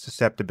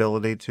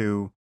susceptibility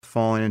to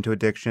falling into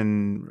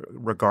addiction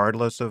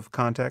regardless of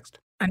context?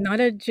 I'm not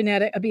a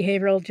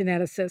behavioral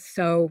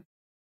geneticist,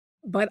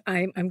 but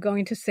I'm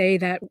going to say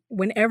that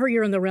whenever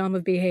you're in the realm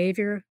of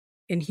behavior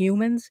in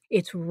humans,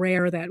 it's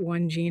rare that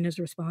one gene is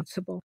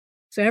responsible.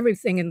 So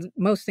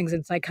most things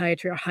in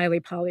psychiatry are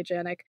highly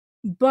polygenic.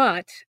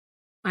 But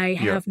I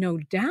have no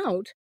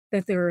doubt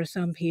that there are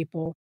some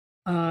people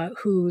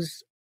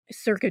whose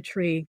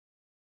circuitry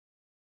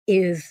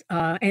is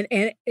and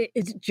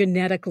it's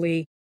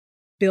genetically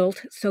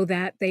built so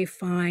that they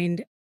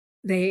find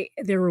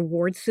their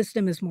reward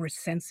system is more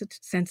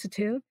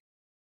sensitive.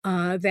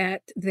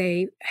 That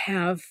they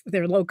have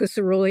their locus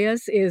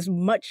coeruleus is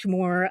much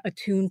more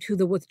attuned to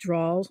the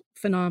withdrawal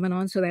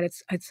phenomenon, so that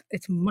it's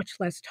much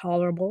less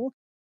tolerable.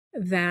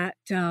 That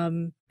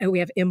and we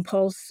have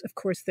impulse. Of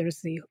course,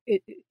 there's the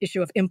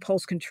issue of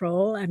impulse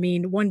control. I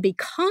mean, one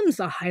becomes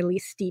a highly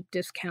steep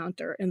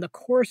discounter in the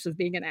course of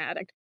being an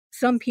addict.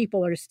 Some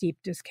people are steep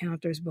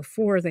discounters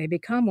before they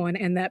become one,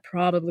 and that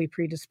probably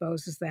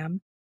predisposes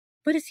them.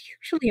 But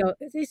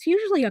it's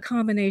usually a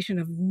combination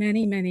of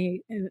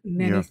many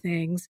Yeah.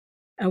 things.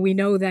 We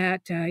know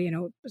that,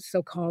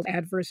 so-called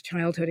adverse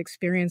childhood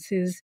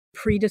experiences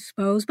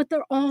predispose, but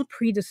they're all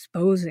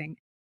predisposing.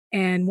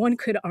 And one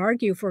could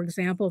argue, for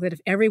example, that if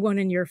everyone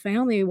in your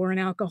family were an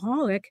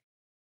alcoholic,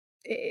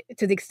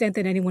 to the extent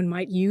that anyone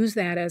might use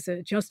that as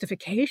a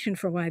justification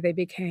for why they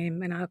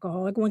became an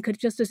alcoholic, one could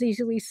just as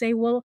easily say,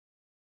 "Well,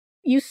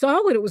 you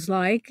saw what it was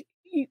like.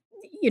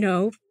 You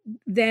know,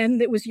 then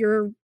it was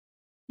your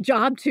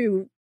job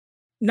to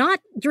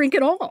not drink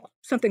at all,"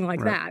 something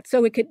like Right. that.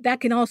 So that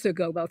can also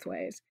go both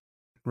ways.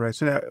 Right.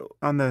 So now,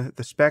 on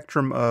the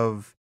spectrum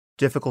of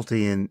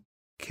difficulty in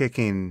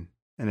kicking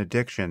an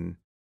addiction,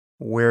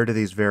 where do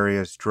these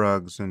various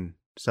drugs and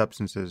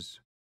substances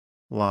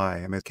lie?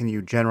 I mean, can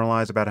you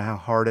generalize about how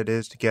hard it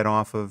is to get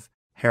off of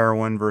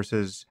heroin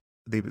versus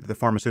the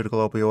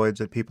pharmaceutical opioids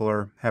that people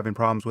are having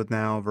problems with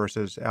now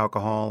versus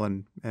alcohol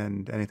and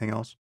anything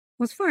else?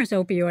 Well, as far as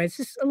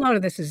opioids, a lot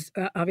of this is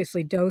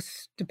obviously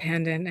dose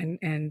dependent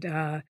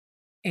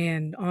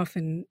and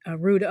often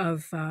route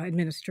of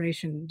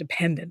administration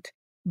dependent.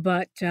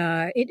 But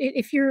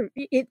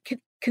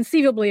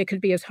conceivably it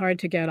could be as hard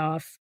to get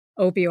off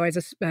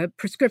opioids,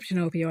 prescription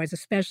opioids,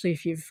 especially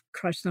if you've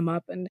crushed them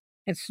up and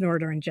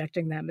snort or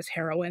injecting them as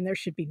heroin. There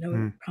should be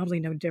Mm, probably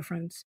no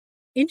difference.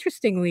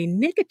 Interestingly,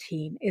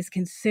 nicotine is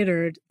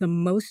considered the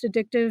most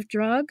addictive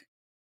drug,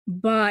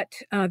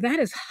 but that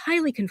is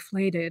highly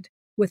conflated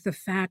with the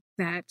fact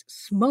that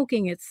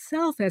smoking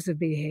itself as a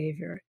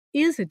behavior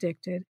is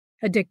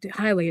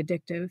highly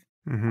addictive,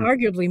 hmm.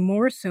 arguably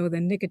more so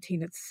than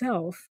nicotine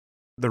itself.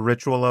 The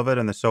ritual of it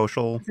and the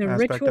social The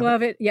aspect ritual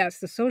of it? of it, yes,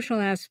 the social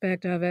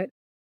aspect of it,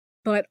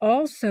 but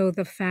also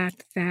the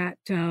fact that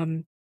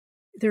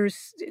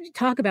there's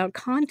talk about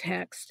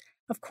context.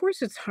 Of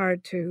course, it's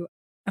hard to.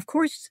 Of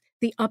course,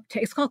 the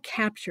uptake. It's called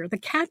capture. The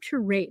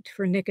capture rate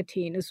for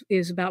nicotine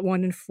is about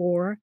 1 in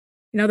 4.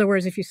 In other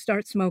words, if you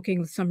start smoking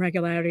with some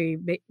regularity,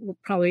 will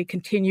probably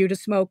continue to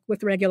smoke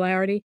with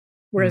regularity.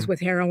 Whereas Mm,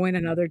 with heroin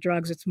and other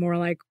drugs, it's more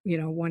like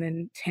 1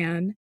 in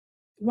 10.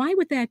 Why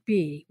would that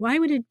be? Why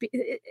would it be?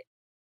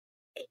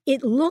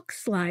 It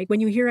looks like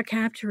when you hear a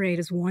capture rate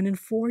is 1 in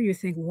 4, you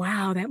think,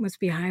 wow, that must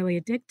be highly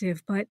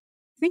addictive. But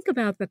think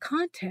about the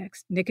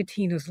context.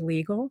 Nicotine is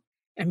legal.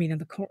 I mean,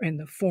 in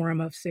the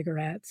form of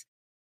cigarettes,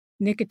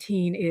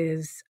 nicotine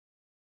is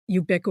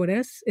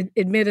ubiquitous.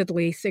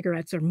 Admittedly,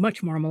 cigarettes are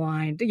much more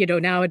maligned,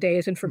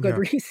 nowadays, and for good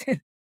yeah.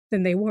 reason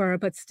than they were.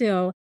 But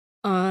still,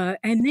 and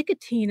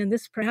nicotine, and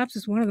this perhaps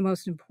is one of the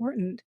most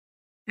important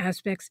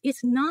aspects,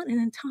 it's not an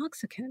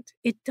intoxicant.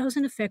 It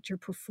doesn't affect your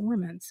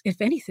performance.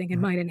 If anything, it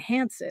Mm, might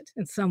enhance it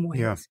in some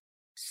yeah. ways.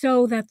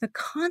 So that the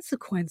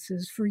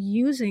consequences for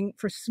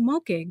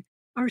smoking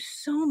are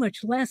so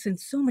much less and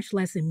so much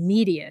less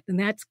immediate. And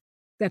that's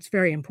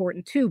very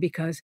important too,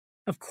 because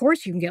of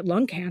course you can get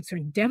lung cancer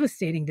and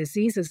devastating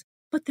diseases,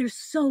 but they're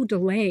so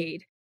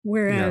delayed. Yeah.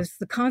 Whereas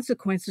the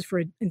consequences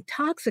for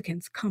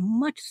intoxicants come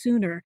much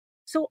sooner.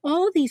 So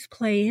all of these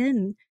play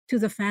in to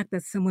the fact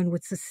that someone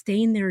would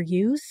sustain their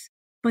use,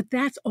 but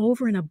that's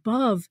over and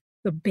above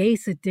the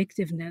base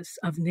addictiveness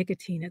of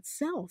nicotine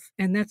itself,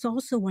 and that's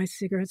also why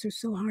cigarettes are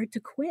so hard to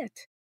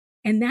quit.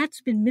 And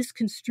that's been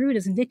misconstrued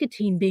as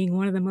nicotine being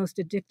one of the most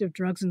addictive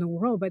drugs in the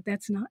world, but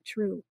that's not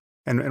true.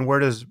 And where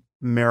does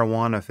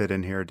marijuana fit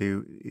in here?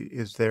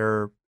 Is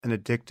there an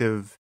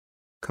addictive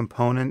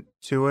component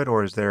to it,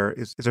 or is there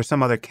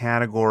some other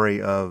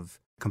category of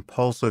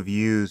compulsive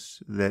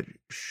use that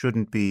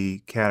shouldn't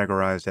be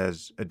categorized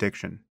as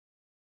addiction?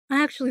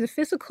 Actually, the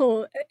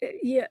physical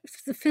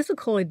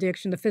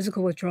addiction, the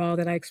physical withdrawal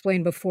that I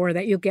explained before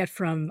that you get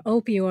from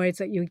opioids,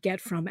 that you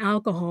get from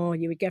alcohol,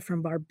 you would get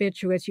from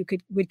barbiturates,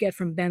 would get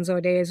from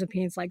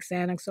benzodiazepines like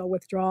Xanax or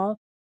withdrawal.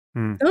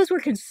 Mm, Those were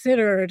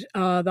considered,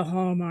 the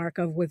hallmark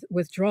of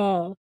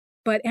withdrawal,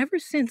 but ever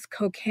since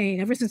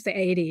the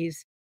 '80s,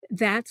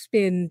 that's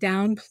been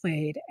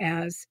downplayed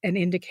as an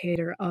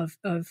indicator of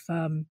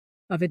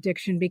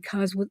addiction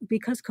because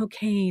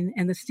cocaine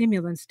and the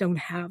stimulants don't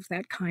have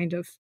that kind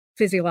of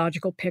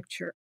physiological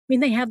picture. I mean,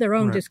 they have their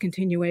own right.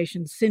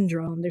 discontinuation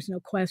syndrome, there's no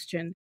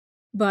question,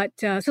 but,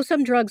 so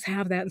some drugs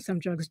have that and some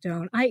drugs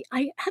don't. I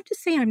have to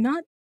say I'm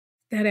not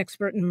that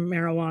expert in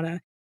marijuana.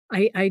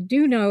 I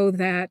do know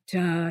that,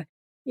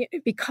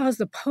 because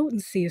the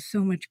potency is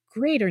so much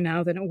greater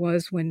now than it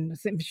was when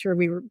I'm sure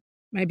we were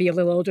might be a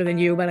little older than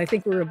you, but I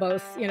think we were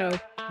both, Well,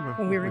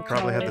 when we were we in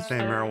probably had the college.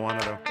 same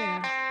marijuana, though.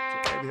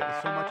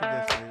 Yeah. So much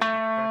of this.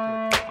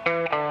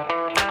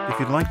 Back to if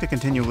you'd like to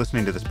continue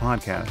listening to this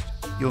podcast,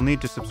 you'll need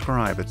to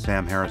subscribe at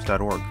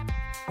samharris.org.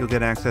 You'll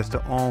get access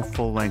to all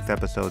full-length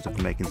episodes of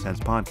the Making Sense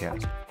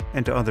podcast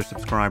and to other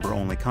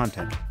subscriber-only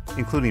content,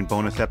 including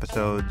bonus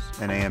episodes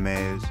and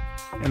AMAs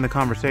and the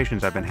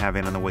conversations I've been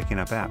having on the Waking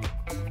Up app.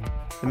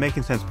 The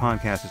Making Sense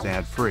podcast is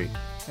ad-free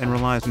and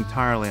relies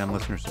entirely on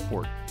listener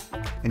support,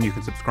 and you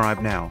can subscribe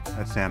now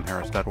at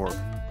samharris.org.